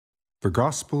The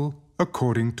Gospel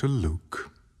according to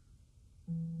Luke.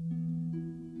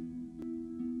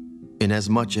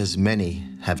 Inasmuch as many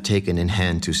have taken in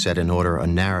hand to set in order a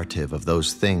narrative of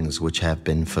those things which have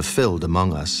been fulfilled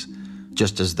among us,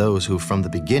 just as those who from the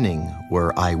beginning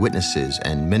were eyewitnesses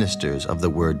and ministers of the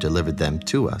word delivered them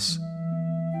to us.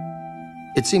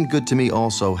 It seemed good to me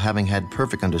also, having had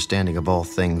perfect understanding of all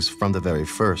things from the very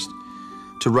first,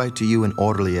 to write to you an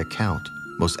orderly account,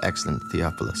 most excellent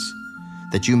Theophilus,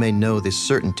 that you may know the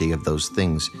certainty of those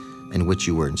things in which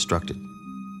you were instructed.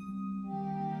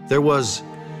 There was,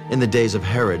 in the days of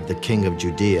Herod, the king of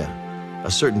Judea, a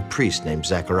certain priest named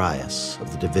Zacharias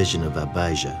of the division of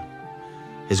Abijah.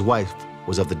 His wife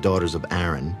was of the daughters of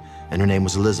Aaron, and her name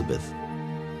was Elizabeth.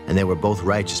 And they were both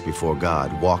righteous before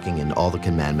God, walking in all the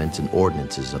commandments and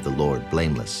ordinances of the Lord,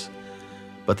 blameless.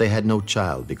 But they had no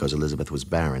child, because Elizabeth was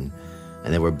barren,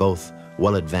 and they were both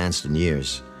well advanced in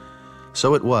years.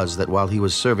 So it was that while he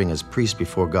was serving as priest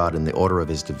before God in the order of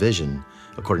his division,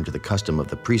 according to the custom of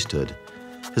the priesthood,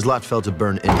 his lot fell to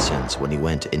burn incense when he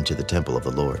went into the temple of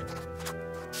the Lord.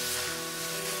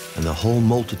 And the whole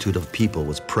multitude of people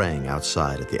was praying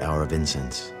outside at the hour of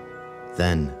incense.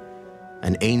 Then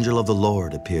an angel of the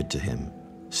Lord appeared to him,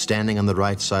 standing on the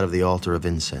right side of the altar of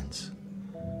incense.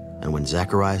 And when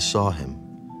Zacharias saw him,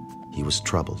 he was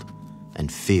troubled, and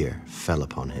fear fell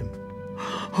upon him.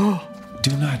 Oh,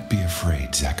 do not be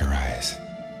afraid, Zacharias,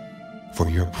 for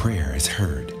your prayer is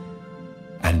heard,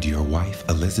 and your wife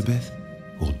Elizabeth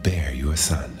will bear you a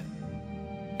son,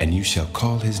 and you shall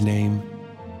call his name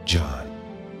John.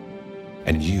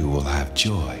 And you will have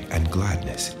joy and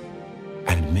gladness,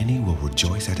 and many will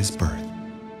rejoice at his birth,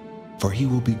 for he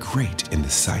will be great in the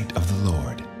sight of the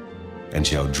Lord, and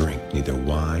shall drink neither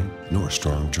wine nor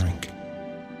strong drink.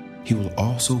 He will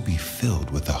also be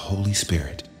filled with the Holy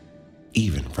Spirit,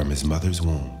 even from his mother's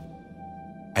womb.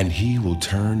 And he will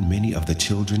turn many of the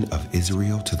children of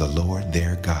Israel to the Lord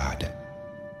their God.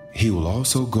 He will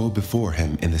also go before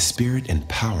him in the spirit and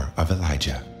power of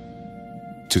Elijah,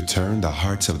 to turn the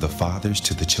hearts of the fathers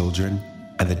to the children,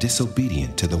 and the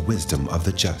disobedient to the wisdom of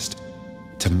the just,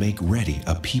 to make ready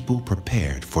a people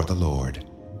prepared for the Lord.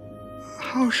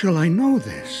 How shall I know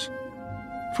this?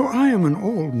 For I am an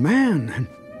old man, and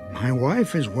my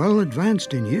wife is well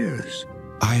advanced in years.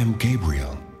 I am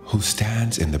Gabriel, who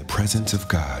stands in the presence of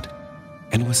God,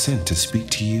 and was sent to speak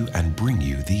to you and bring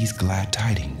you these glad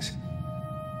tidings.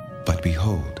 But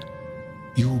behold,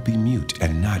 you will be mute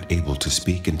and not able to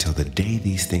speak until the day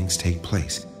these things take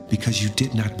place, because you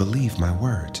did not believe my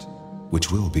words,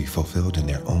 which will be fulfilled in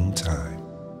their own time.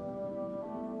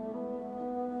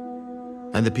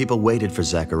 And the people waited for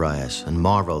Zacharias and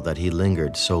marveled that he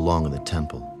lingered so long in the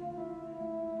temple.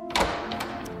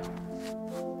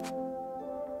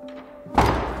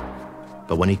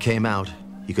 But when he came out,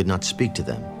 he could not speak to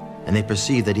them, and they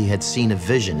perceived that he had seen a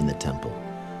vision in the temple,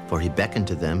 for he beckoned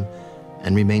to them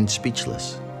and remained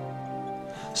speechless.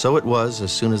 So it was,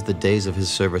 as soon as the days of his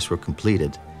service were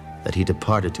completed, that he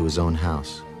departed to his own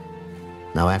house.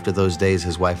 Now after those days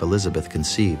his wife Elizabeth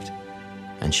conceived,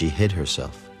 and she hid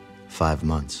herself 5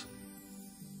 months.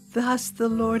 Thus the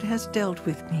Lord has dealt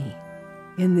with me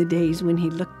in the days when he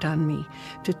looked on me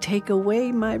to take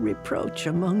away my reproach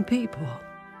among people.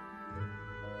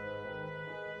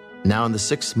 Now in the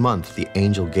 6th month, the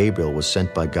angel Gabriel was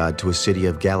sent by God to a city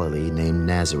of Galilee named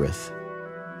Nazareth,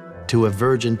 to a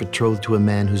virgin betrothed to a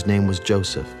man whose name was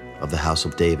Joseph, of the house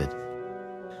of David.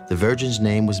 The virgin's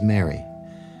name was Mary,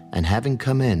 and having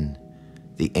come in,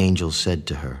 the angel said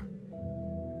to her,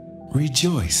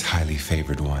 Rejoice, highly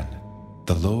favored one,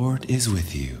 the Lord is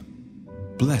with you.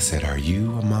 Blessed are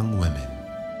you among women.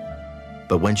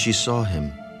 But when she saw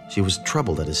him, she was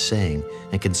troubled at his saying,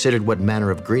 and considered what manner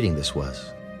of greeting this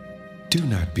was. Do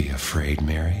not be afraid,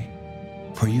 Mary,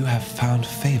 for you have found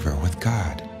favor with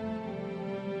God.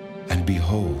 And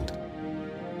behold,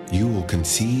 you will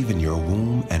conceive in your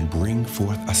womb and bring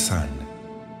forth a son,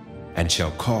 and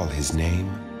shall call his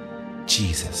name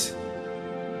Jesus.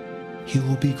 He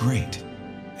will be great,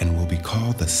 and will be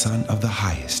called the Son of the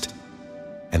Highest.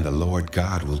 And the Lord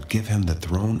God will give him the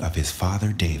throne of his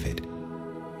father David,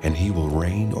 and he will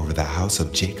reign over the house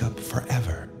of Jacob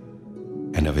forever,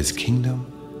 and of his kingdom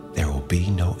there will be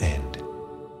no end.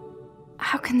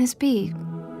 How can this be,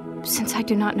 since I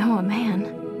do not know a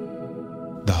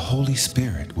man? The Holy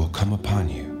Spirit will come upon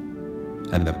you,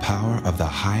 and the power of the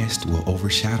Highest will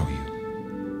overshadow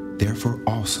you. Therefore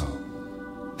also,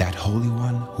 that Holy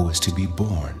One who is to be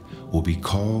born will be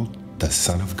called the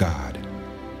Son of God.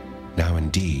 Now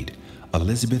indeed,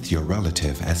 Elizabeth, your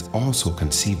relative, has also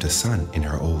conceived a son in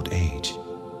her old age,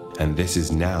 and this is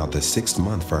now the 6th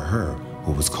month for her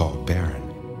who was called barren.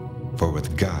 For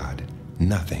with God,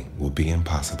 nothing will be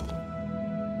impossible.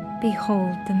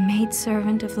 Behold, the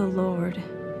maidservant of the Lord.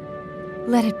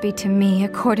 Let it be to me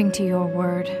according to your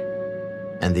word.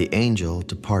 And the angel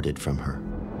departed from her.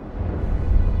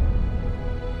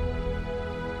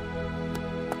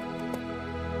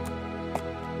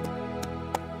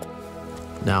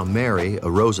 Now Mary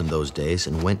arose in those days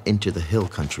and went into the hill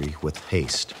country with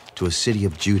haste to a city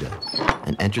of Judah,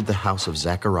 and entered the house of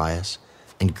Zacharias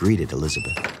and greeted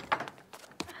Elizabeth.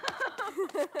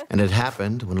 And it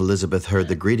happened, when Elizabeth heard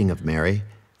the greeting of Mary,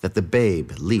 that the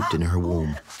babe leaped in her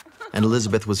womb, and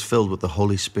Elizabeth was filled with the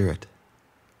Holy Spirit.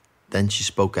 Then she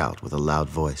spoke out with a loud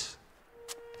voice.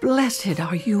 Blessed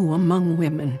are you among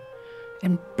women,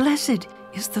 and blessed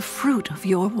is the fruit of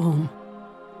your womb.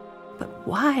 But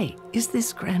why is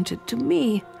this granted to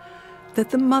me, that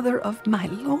the mother of my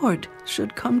Lord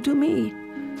should come to me?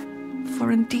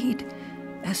 For indeed,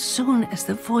 as soon as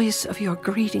the voice of your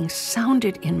greeting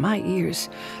sounded in my ears,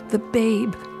 the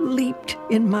babe leaped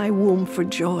in my womb for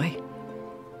joy.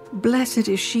 Blessed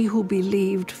is she who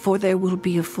believed, for there will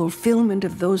be a fulfillment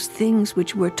of those things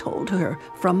which were told her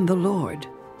from the Lord.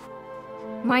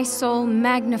 My soul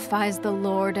magnifies the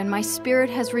Lord, and my spirit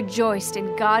has rejoiced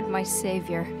in God my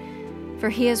Savior. For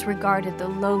he has regarded the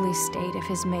lowly state of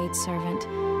his maidservant.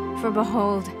 For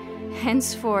behold,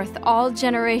 henceforth all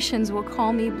generations will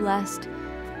call me blessed.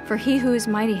 For he who is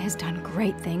mighty has done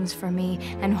great things for me,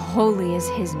 and holy is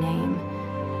his name.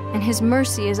 And his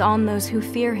mercy is on those who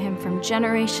fear him from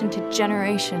generation to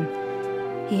generation.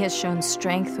 He has shown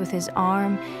strength with his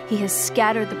arm. He has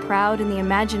scattered the proud in the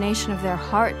imagination of their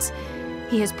hearts.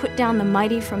 He has put down the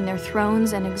mighty from their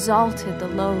thrones and exalted the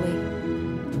lowly.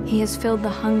 He has filled the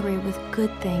hungry with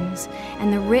good things,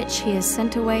 and the rich he has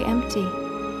sent away empty.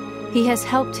 He has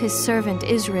helped his servant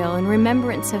Israel in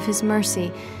remembrance of his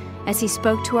mercy, as he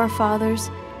spoke to our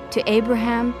fathers, to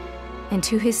Abraham, and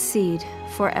to his seed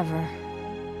forever.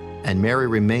 And Mary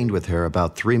remained with her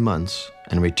about 3 months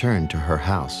and returned to her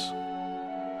house.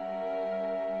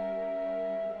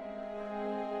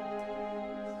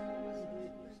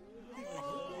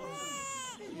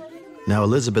 Now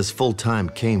Elizabeth's full time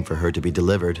came for her to be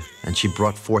delivered, and she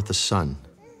brought forth a son.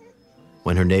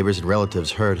 When her neighbors and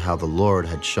relatives heard how the Lord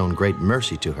had shown great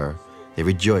mercy to her, they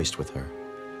rejoiced with her.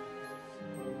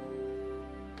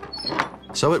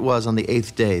 So it was on the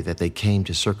 8th day that they came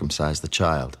to circumcise the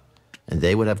child, and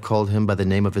they would have called him by the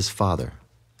name of his father,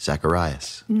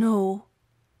 Zacharias. No,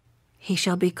 he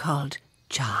shall be called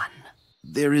John.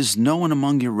 There is no one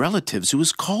among your relatives who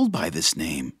is called by this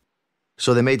name.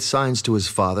 So they made signs to his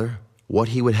father what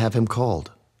he would have him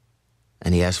called.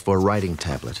 And he asked for a writing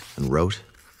tablet and wrote,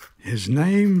 His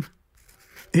name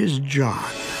is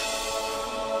John.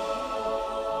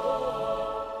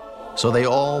 So they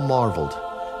all marveled.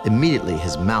 Immediately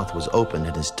his mouth was opened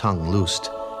and his tongue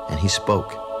loosed, and he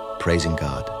spoke, praising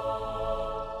God.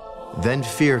 Then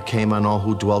fear came on all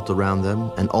who dwelt around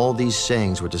them, and all these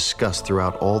sayings were discussed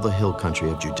throughout all the hill country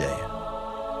of Judea.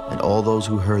 And all those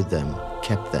who heard them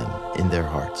kept them in their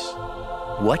hearts.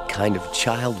 What kind of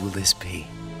child will this be?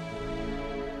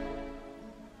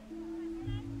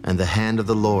 And the hand of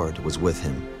the Lord was with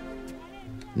him.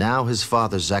 Now his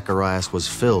father Zacharias was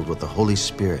filled with the Holy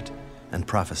Spirit and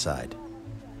prophesied.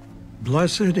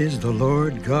 Blessed is the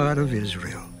Lord God of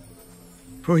Israel,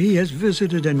 for he has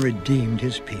visited and redeemed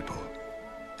his people,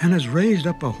 and has raised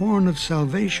up a horn of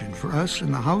salvation for us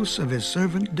in the house of his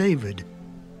servant David,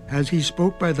 as he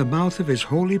spoke by the mouth of his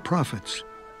holy prophets,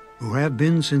 who have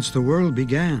been since the world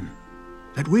began,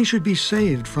 that we should be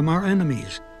saved from our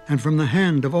enemies and from the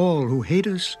hand of all who hate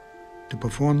us, to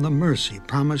perform the mercy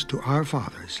promised to our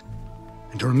fathers,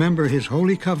 and to remember his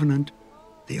holy covenant,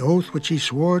 the oath which he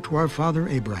swore to our father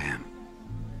Abraham,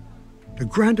 to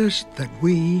grant us that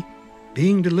we,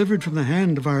 being delivered from the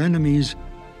hand of our enemies,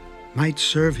 might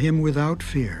serve him without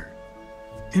fear,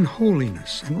 in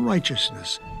holiness and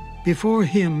righteousness, before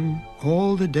him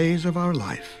all the days of our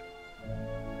life.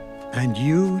 And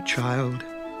you, child,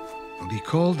 will be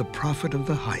called the prophet of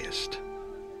the highest.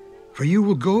 For you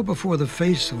will go before the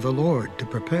face of the Lord to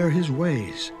prepare his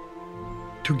ways,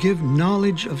 to give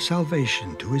knowledge of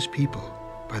salvation to his people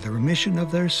by the remission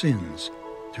of their sins,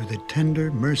 through the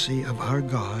tender mercy of our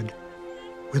God,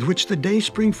 with which the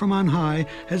dayspring from on high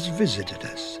has visited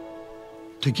us,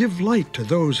 to give light to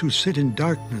those who sit in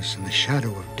darkness and the shadow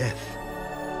of death,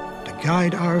 to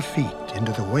guide our feet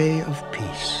into the way of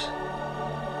peace.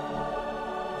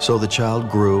 So the child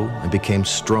grew and became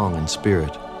strong in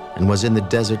spirit, and was in the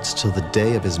deserts till the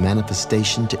day of his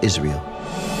manifestation to Israel.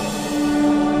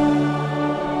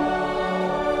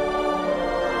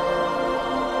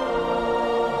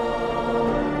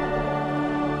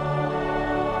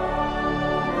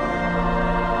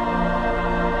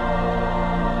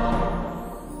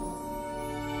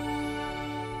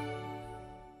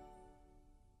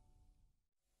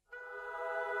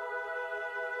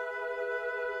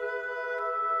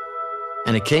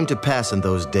 And it came to pass in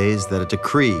those days that a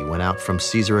decree went out from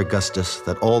Caesar Augustus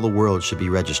that all the world should be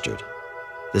registered.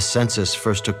 This census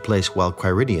first took place while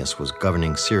Quirinius was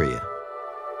governing Syria.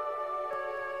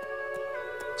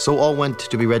 So all went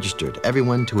to be registered,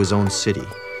 everyone to his own city.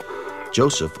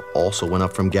 Joseph also went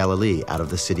up from Galilee out of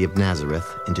the city of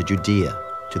Nazareth into Judea,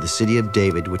 to the city of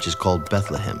David, which is called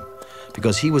Bethlehem,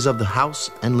 because he was of the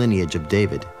house and lineage of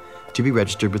David, to be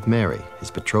registered with Mary, his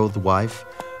betrothed wife,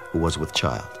 who was with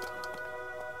child.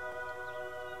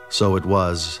 So it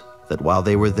was that while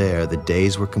they were there, the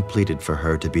days were completed for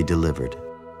her to be delivered.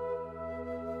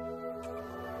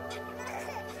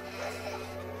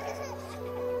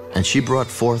 And she brought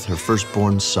forth her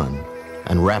firstborn son,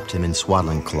 and wrapped him in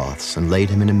swaddling cloths, and laid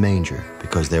him in a manger,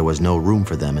 because there was no room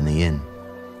for them in the inn.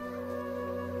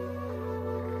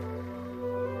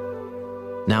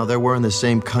 Now there were in the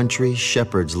same country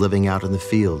shepherds living out in the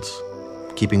fields,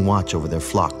 keeping watch over their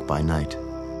flock by night.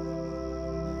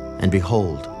 And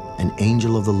behold, an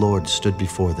angel of the Lord stood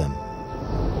before them.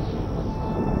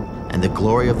 And the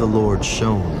glory of the Lord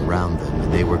shone around them,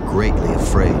 and they were greatly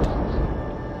afraid.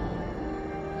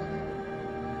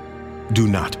 Do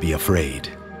not be afraid,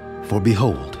 for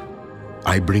behold,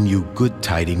 I bring you good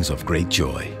tidings of great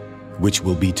joy, which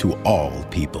will be to all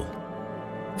people.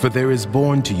 For there is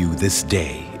born to you this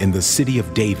day in the city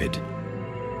of David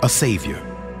a Savior,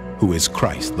 who is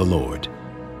Christ the Lord.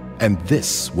 And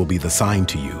this will be the sign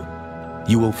to you.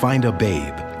 You will find a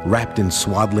babe wrapped in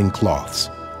swaddling cloths,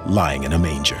 lying in a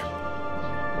manger.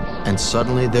 And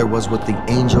suddenly there was with the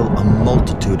angel a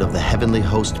multitude of the heavenly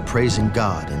host praising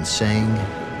God and saying,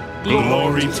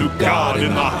 Glory to God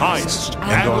in the highest,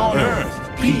 and on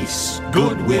earth peace,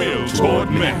 goodwill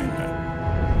toward men.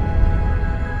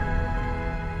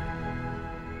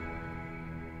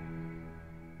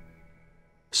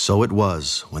 So it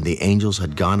was, when the angels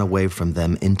had gone away from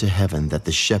them into heaven, that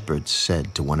the shepherds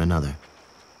said to one another,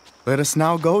 Let us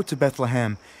now go to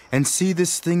Bethlehem, and see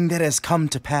this thing that has come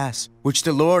to pass, which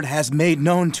the Lord has made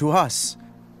known to us.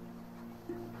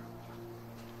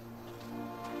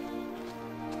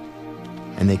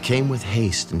 And they came with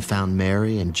haste and found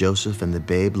Mary and Joseph and the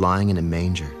babe lying in a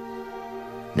manger.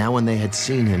 Now when they had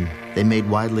seen him, they made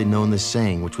widely known the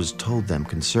saying which was told them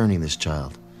concerning this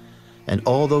child. And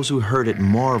all those who heard it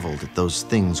marveled at those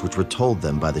things which were told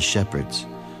them by the shepherds.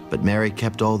 But Mary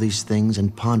kept all these things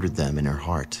and pondered them in her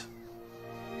heart.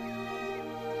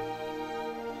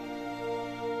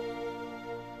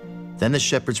 Then the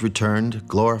shepherds returned,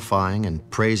 glorifying and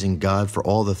praising God for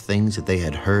all the things that they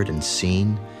had heard and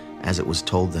seen, as it was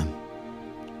told them.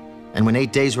 And when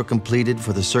 8 days were completed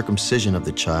for the circumcision of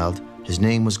the child, his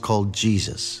name was called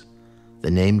Jesus,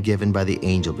 the name given by the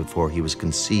angel before he was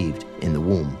conceived in the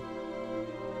womb.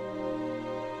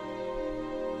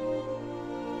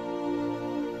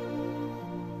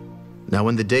 Now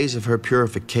when the days of her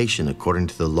purification according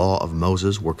to the law of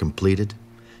Moses were completed,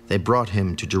 they brought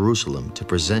him to Jerusalem to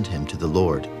present him to the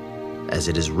Lord. As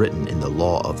it is written in the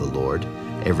law of the Lord,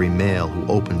 every male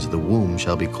who opens the womb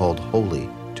shall be called holy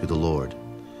to the Lord.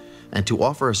 And to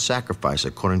offer a sacrifice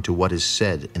according to what is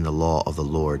said in the law of the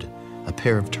Lord, a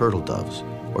pair of turtle doves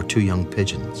or 2 young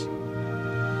pigeons.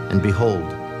 And behold,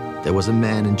 there was a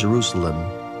man in Jerusalem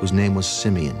whose name was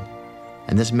Simeon.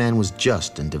 And this man was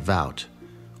just and devout,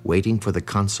 waiting for the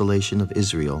consolation of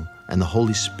Israel, and the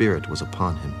Holy Spirit was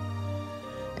upon him.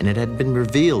 And it had been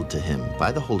revealed to him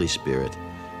by the Holy Spirit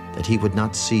that he would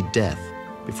not see death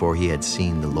before he had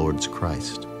seen the Lord's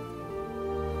Christ.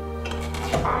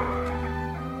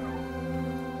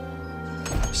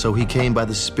 So he came by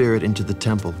the Spirit into the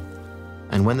temple,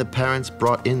 and when the parents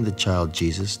brought in the child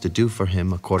Jesus to do for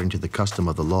him according to the custom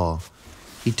of the law,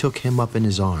 he took him up in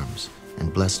his arms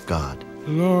and blessed God.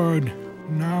 Lord,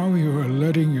 now you are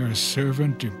letting your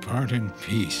servant depart in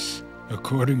peace,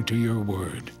 according to your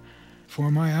word. For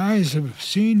my eyes have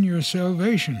seen your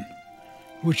salvation,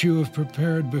 which you have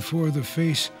prepared before the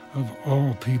face of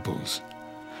all peoples,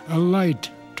 a light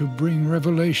to bring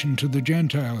revelation to the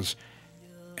Gentiles,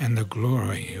 and the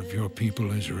glory of your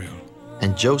people Israel.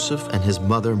 And Joseph and his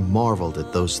mother marveled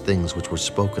at those things which were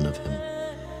spoken of him.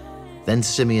 Then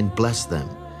Simeon blessed them,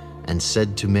 and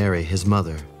said to Mary his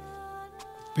mother,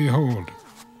 Behold,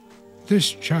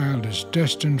 this child is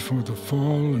destined for the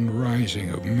fall and rising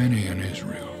of many in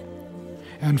Israel,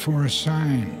 and for a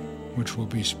sign which will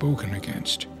be spoken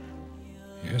against.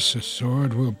 Yes, a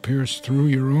sword will pierce through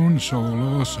your own soul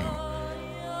also,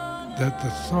 that the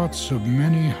thoughts of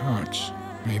many hearts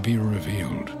may be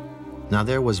revealed. Now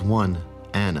there was one,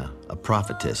 Anna, a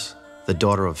prophetess, the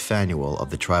daughter of Phanuel of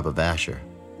the tribe of Asher.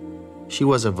 She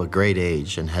was of a great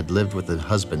age, and had lived with a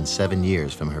husband 7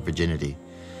 years from her virginity,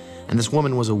 And this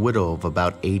woman was a widow of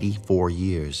about 84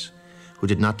 years, who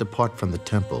did not depart from the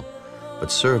temple,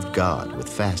 but served God with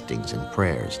fastings and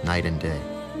prayers night and day.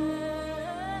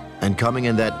 And coming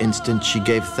in that instant, she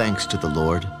gave thanks to the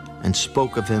Lord, and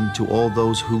spoke of him to all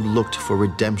those who looked for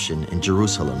redemption in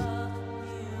Jerusalem.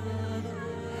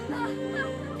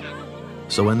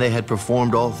 So when they had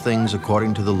performed all things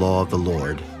according to the law of the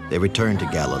Lord, they returned to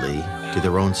Galilee, to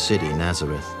their own city,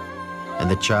 Nazareth. And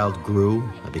the child grew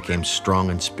and became strong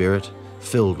in spirit,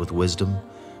 filled with wisdom,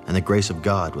 and the grace of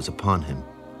God was upon him.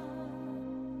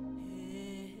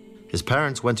 His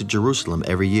parents went to Jerusalem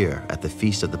every year at the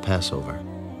feast of the Passover.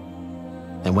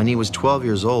 And when he was 12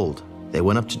 years old, they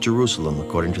went up to Jerusalem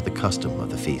according to the custom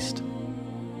of the feast.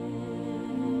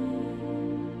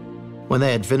 When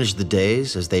they had finished the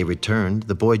days, as they returned,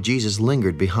 the boy Jesus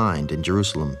lingered behind in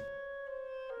Jerusalem.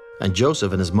 And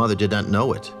Joseph and his mother did not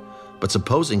know it, but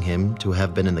supposing him to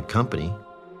have been in the company,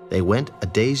 they went a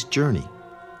day's journey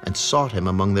and sought him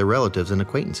among their relatives and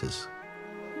acquaintances.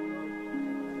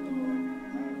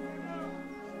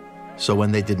 So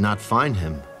when they did not find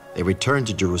him, they returned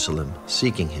to Jerusalem,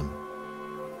 seeking him.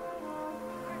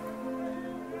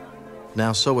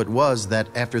 Now so it was that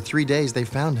after 3 days they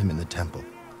found him in the temple,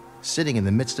 sitting in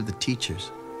the midst of the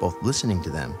teachers, both listening to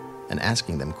them and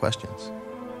asking them questions.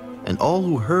 And all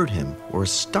who heard him were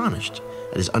astonished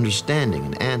at his understanding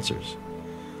and answers.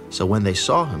 So when they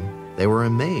saw him, they were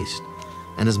amazed.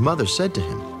 And his mother said to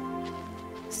him,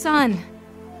 "Son,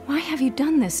 why have you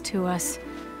done this to us?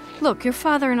 Look, your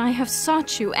father and I have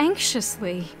sought you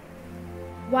anxiously."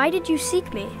 "Why did you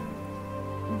seek me?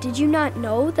 Did you not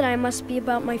know that I must be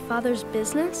about my father's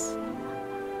business?"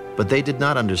 But they did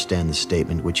not understand the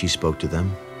statement which he spoke to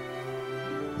them.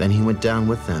 Then he went down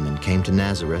with them and came to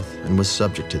Nazareth and was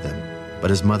subject to them. But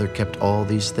his mother kept all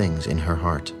these things in her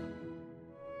heart.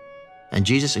 And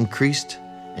Jesus increased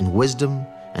in wisdom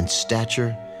and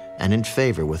stature and in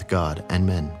favor with God and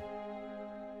men.